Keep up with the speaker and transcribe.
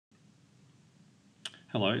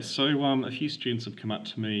Hello. So a few students have come up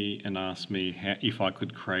to me and asked me if I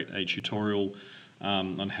could create a tutorial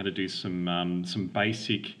on how to do some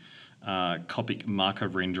basic Copic marker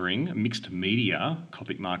rendering, mixed media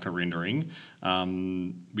Copic marker rendering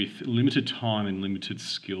with limited time and limited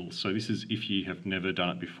skill. So this is if you have never done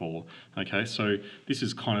it before. Okay, so this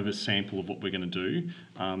is kind of a sample of what we're going to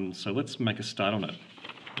do. So let's make a start on it.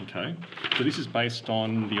 Okay, so this is based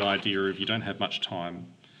on the idea of you don't have much time.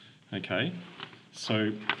 Okay.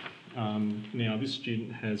 So now this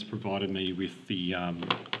student has provided me with the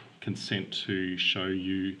consent to show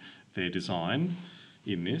you their design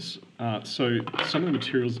in this. So some of the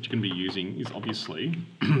materials that you're going to be using is obviously,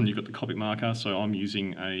 you've got the Copic marker, so I'm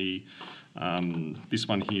using a, this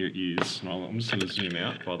one here is, well, I'm just going to zoom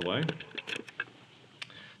out by the way.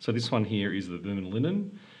 So this one here is the vermilion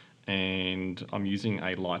linen, and I'm using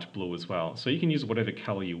a light blue as well. So you can use whatever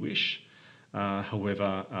colour you wish.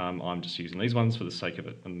 However, I'm just using these ones for the sake of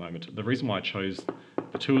it at the moment. The reason why I chose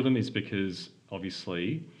the two of them is because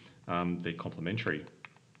obviously they're complementary,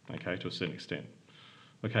 okay, to a certain extent.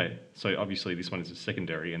 Okay, so obviously this one is a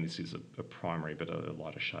secondary and this is a primary but a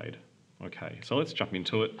lighter shade. Okay, so let's jump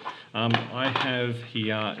into it. I have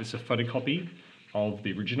here, it's a photocopy of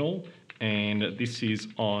the original, and this is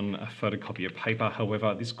on a photocopy of paper.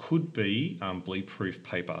 However, this could be bleed-proof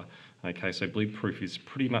paper. Okay, so bleed-proof is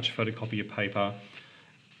pretty much photocopy of paper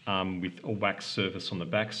with a wax surface on the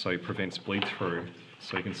back, so it prevents bleed-through.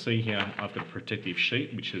 So you can see here, I've got a protective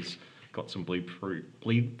sheet which has got some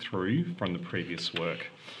bleed-through from the previous work.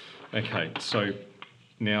 Okay, so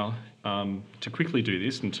now to quickly do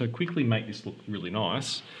this and to quickly make this look really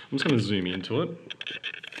nice, I'm just going to zoom into it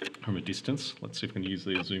from a distance. Let's see if we can use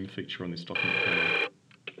the zoom feature on this document camera.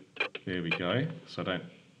 There we go, so I don't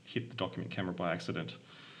hit the document camera by accident.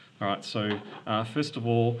 Alright, so first of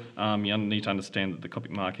all, you need to understand that the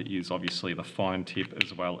Copic marker is obviously the fine tip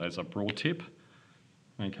as well as a broad tip.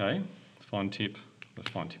 Okay, the fine tip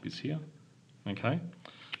is here. Okay,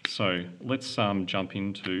 so let's jump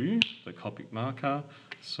into the Copic marker.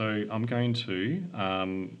 So I'm going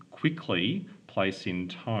to quickly place in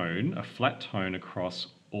tone, a flat tone across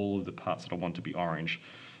all of the parts that I want to be orange.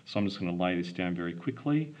 So I'm just going to lay this down very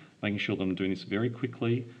quickly, making sure that I'm doing this very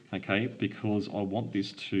quickly, okay, because I want the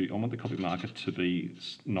Copic marker to be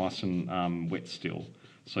nice and wet still,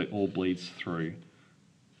 so it all bleeds through.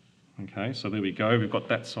 Okay, so there we go, we've got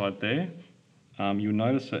that side there. You'll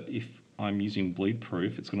notice that if I'm using bleed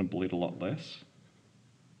proof, it's going to bleed a lot less,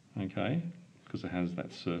 okay, because it has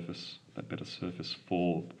that surface, that better surface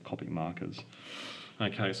for Copic markers.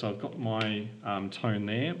 Okay, so I've got my tone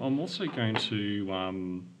there. I'm also going to,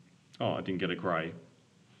 oh, I didn't get a grey.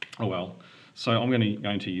 Oh well. So I'm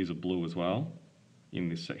going to use a blue as well in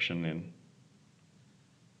this section then.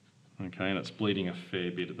 Okay, and it's bleeding a fair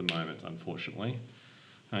bit at the moment, unfortunately.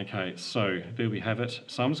 Okay, so there we have it.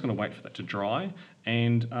 So I'm just going to wait for that to dry,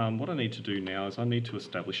 and what I need to do now is I need to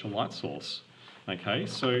establish a light source. Okay,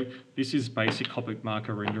 so this is basic Copic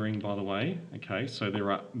marker rendering, by the way. Okay, so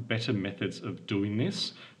there are better methods of doing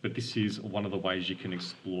this, but this is one of the ways you can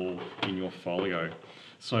explore in your folio.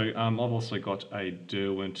 So I've also got a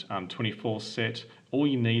Derwent 24 set. All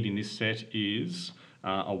you need in this set is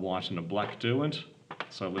a white and a black Derwent.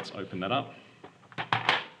 So let's open that up.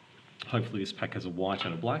 Hopefully this pack has a white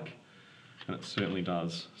and a black, and it certainly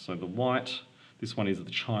does. So the white, this one is the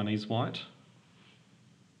Chinese white.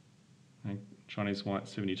 Okay. Chinese white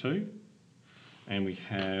 72, and we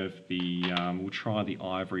have the, we'll try the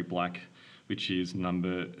ivory black, which is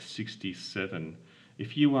number 67.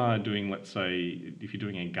 If you are doing, let's say, if you're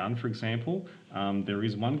doing a gun, for example, there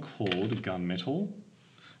is one called gunmetal,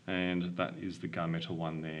 and that is the gunmetal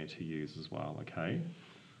one there to use as well, okay?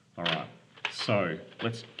 All right, so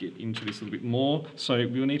let's get into this a little bit more. So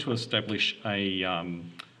we'll need to establish a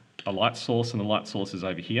light source, and the light source is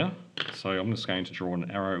over here. So I'm just going to draw an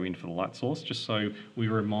arrow in for the light source, just so we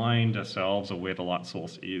remind ourselves of where the light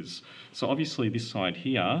source is. So obviously this side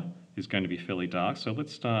here is going to be fairly dark, so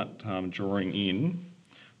let's start drawing in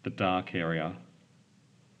the dark area.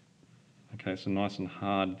 Okay, so nice and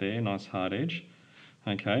hard there, nice hard edge.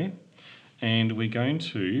 Okay, and we're going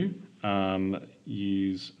to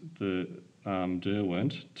use the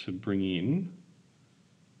Derwent to bring in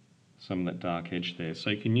some of that dark edge there. So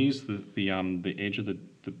you can use the edge of the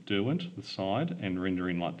Derwent, the side, and render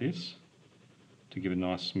in like this to give a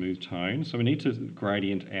nice smooth tone. So we need to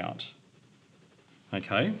gradient out.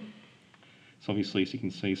 Okay, so obviously as you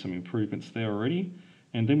can see some improvements there already,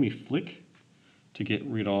 and then we flick to get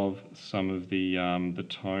rid of some of the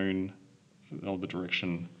tone of the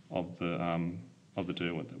direction of the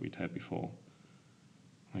Derwent that we'd had before.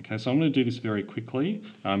 Okay, so I'm going to do this very quickly.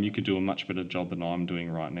 You could do a much better job than I'm doing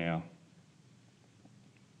right now.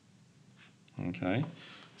 Okay,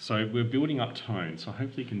 so we're building up tone, so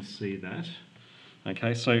hopefully you can see that.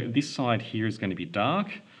 Okay, so this side here is going to be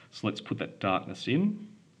dark, so let's put that darkness in.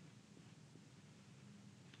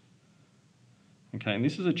 Okay, and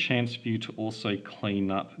this is a chance for you to also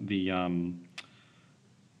clean up the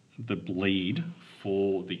bleed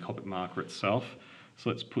for the Copic marker itself. So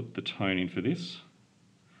let's put the tone in for this.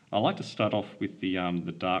 I like to start off with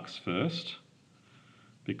the darks first,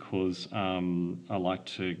 because I like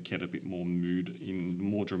to get a bit more mood in,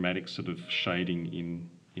 more dramatic sort of shading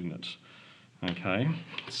in it. Okay,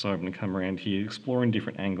 so I'm going to come around here, exploring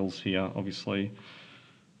different angles here, obviously.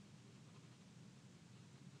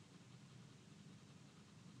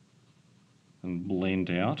 And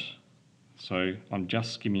blend out. So I'm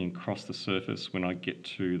just skimming across the surface when I get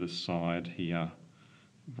to the side here,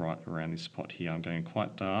 right around this spot here. I'm going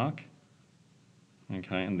quite dark.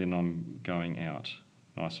 Okay, and then I'm going out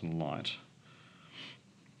nice and light.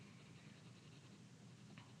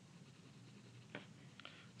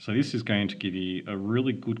 So this is going to give you a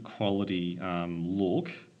really good quality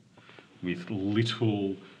look with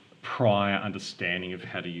little prior understanding of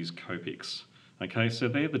how to use Copics. Okay, so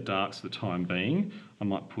they're the darks for the time being. I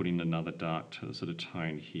might put in another dark to sort of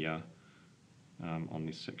tone here on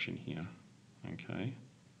this section here. Okay,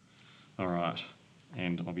 all right,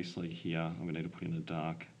 and obviously here I'm going to need to put in a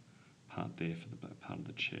dark part there for the part of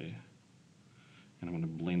the chair. And I'm going to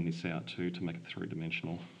blend this out too to make it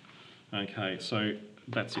three-dimensional. Okay, so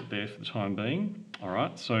that's it there for the time being. All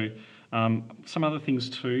right, so some other things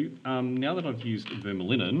too. Now that I've used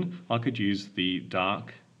vermilion, I could use the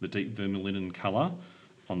deep vermilion colour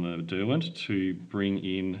on the Derwent to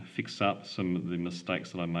fix up some of the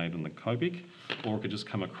mistakes that I made on the Copic, or I could just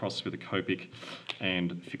come across with the Copic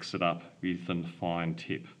and fix it up with a fine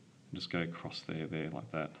tip. Just go across there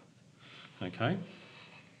like that. Okay.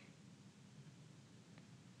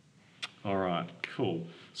 All right, cool.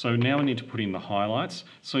 So now I need to put in the highlights.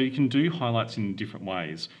 So you can do highlights in different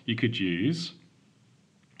ways. You could use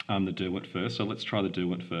the Derwent first. So let's try the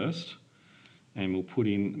Derwent first. And we'll put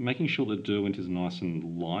in, making sure the Derwent is nice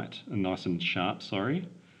and light, and nice and sharp, sorry.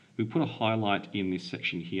 We'll put a highlight in this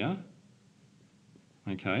section here.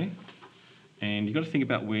 Okay. And you've got to think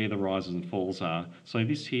about where the rises and falls are. So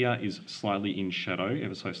this here is slightly in shadow,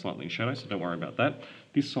 ever so slightly in shadow, so don't worry about that.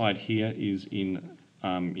 This side here is in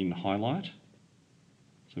highlight,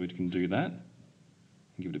 so we can do that.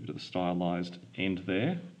 Give it a bit of a stylised end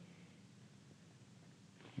there.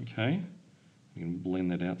 Okay, we can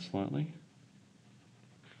blend that out slightly.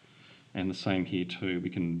 And the same here too, we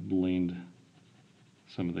can blend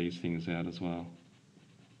some of these things out as well.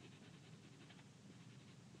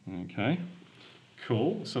 Okay,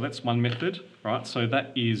 cool, so that's one method, right? So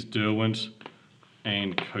that is Derwent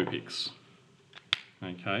and Copics.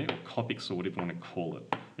 Okay, or Copics or whatever you want to call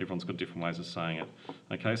it. Everyone's got different ways of saying it.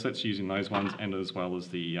 Okay, so that's using those ones, and as well as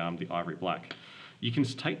the ivory black. You can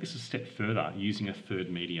take this a step further using a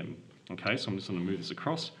third medium. Okay, so I'm just going to move this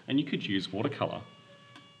across, and you could use watercolour,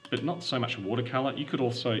 but not so much watercolour. You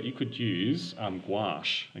could use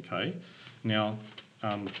gouache. Okay, now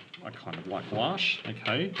I kind of like gouache.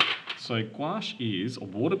 Okay, so gouache is a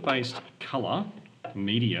water-based colour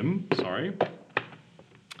medium. Sorry.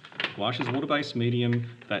 Gouache is a water-based medium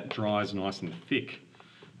that dries nice and thick.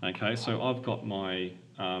 Okay, so I've got my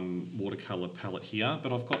watercolour palette here,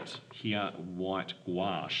 but I've got here white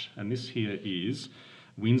gouache, and this here is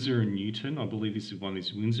Winsor & Newton. I believe this is one of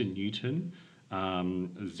these Winsor & Newton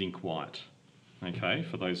zinc white. Okay,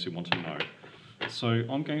 for those who want to know. So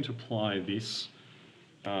I'm going to apply this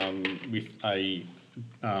with a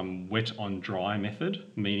wet on dry method,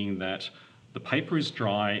 meaning that the paper is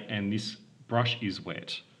dry and this brush is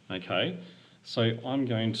wet. Okay, so I'm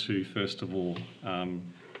going to first of all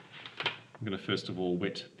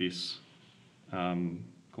wet this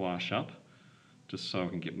gouache up, just so I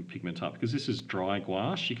can get my pigment up, because this is dry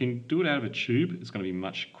gouache. You can do it out of a tube, it's going to be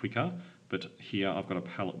much quicker, but here I've got a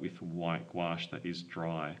palette with white gouache that is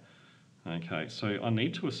dry. Okay, so I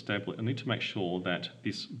need to make sure that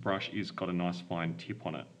this brush is got a nice fine tip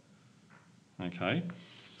on it. Okay,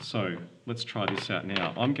 so let's try this out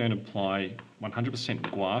now. I'm going to apply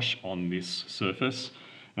 100% gouache on this surface,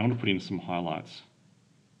 and I'm going to put in some highlights.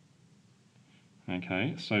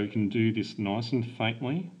 Okay, so you can do this nice and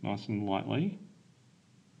faintly, nice and lightly.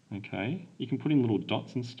 Okay, you can put in little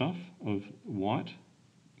dots and stuff of white,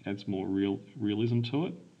 adds more realism to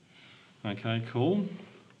it. Okay, cool.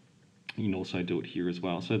 You can also do it here as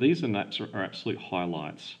well. So these are absolute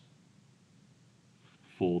highlights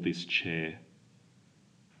for this chair.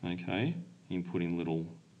 Okay, you can put in little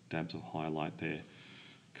dabs of highlight there.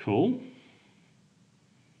 Cool.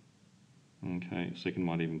 Okay, so you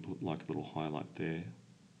might even put like a little highlight there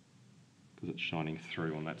because it's shining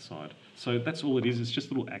through on that side. So that's all it is, it's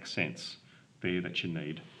just little accents there that you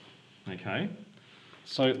need. Okay,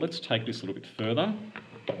 so let's take this a little bit further,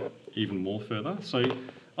 even more further. So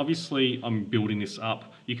obviously I'm building this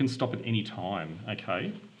up. You can stop at any time,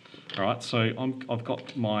 okay? All right, so I've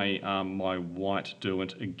got my, my white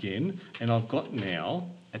Derwent again, and I've got now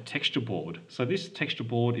a texture board. So this texture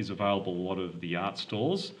board is available at a lot of the art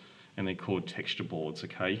stores, and they're called texture boards,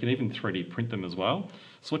 okay? You can even 3D print them as well.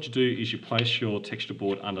 So what you do is you place your texture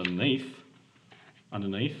board underneath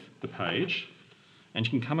the page, and you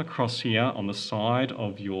can come across here on the side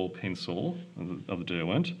of your pencil, of the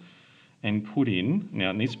Derwent, and put in,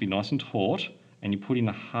 now it needs to be nice and taut, and you put in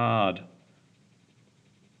a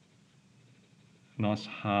nice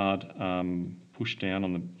hard push down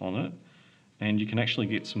on it, and you can actually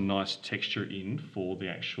get some nice texture in for the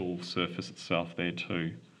actual surface itself there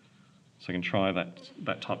too. So you can try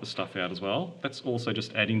that type of stuff out as well. That's also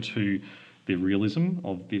just adding to the realism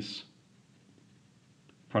of this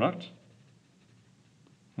product.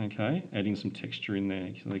 Okay, adding some texture in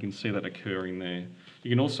there so you can see that occurring there.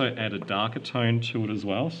 You can also add a darker tone to it as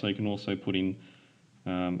well, so you can also put in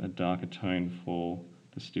a darker tone for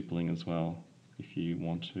the stippling as well if you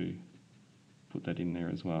want to put that in there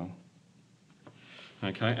as well.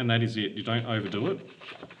 Okay, and that is it. You don't overdo it.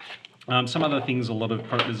 Some other things a lot of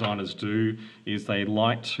product designers do is they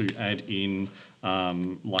like to add in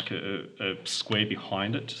like a square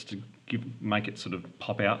behind it just to make it sort of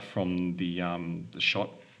pop out from the shot,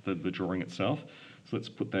 the drawing itself. So let's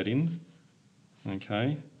put that in.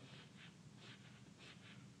 Okay.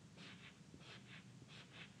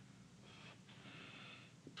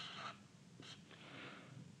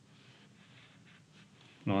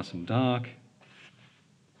 Nice and dark.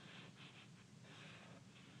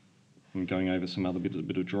 I'm going over some other bit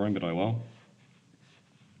of drawing, but oh well.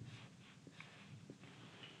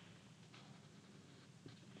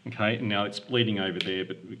 Okay, now it's bleeding over there,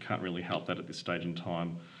 but we can't really help that at this stage in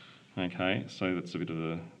time. Okay, so that's a bit of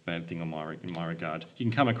a bad thing in my regard. You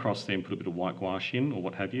can come across there and put a bit of white gouache in, or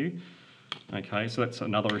what have you. Okay, so that's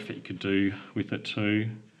another effect you could do with it too.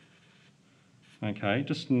 Okay,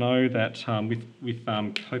 just know that with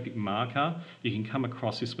Copic marker, you can come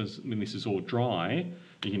across this when this is all dry.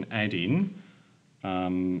 You can add in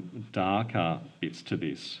darker bits to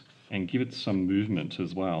this and give it some movement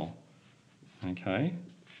as well. Okay.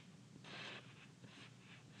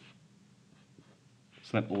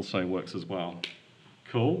 So that also works as well.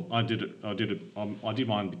 Cool. I did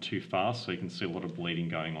mine a bit too fast, so you can see a lot of bleeding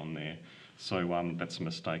going on there. So that's a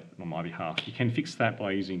mistake on my behalf. You can fix that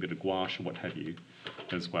by using a bit of gouache or what have you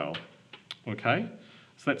as well. Okay,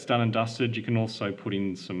 so that's done and dusted. You can also put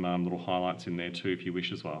in some little highlights in there too if you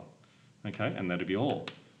wish as well. Okay, and that'll be all.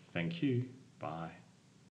 Thank you. Bye.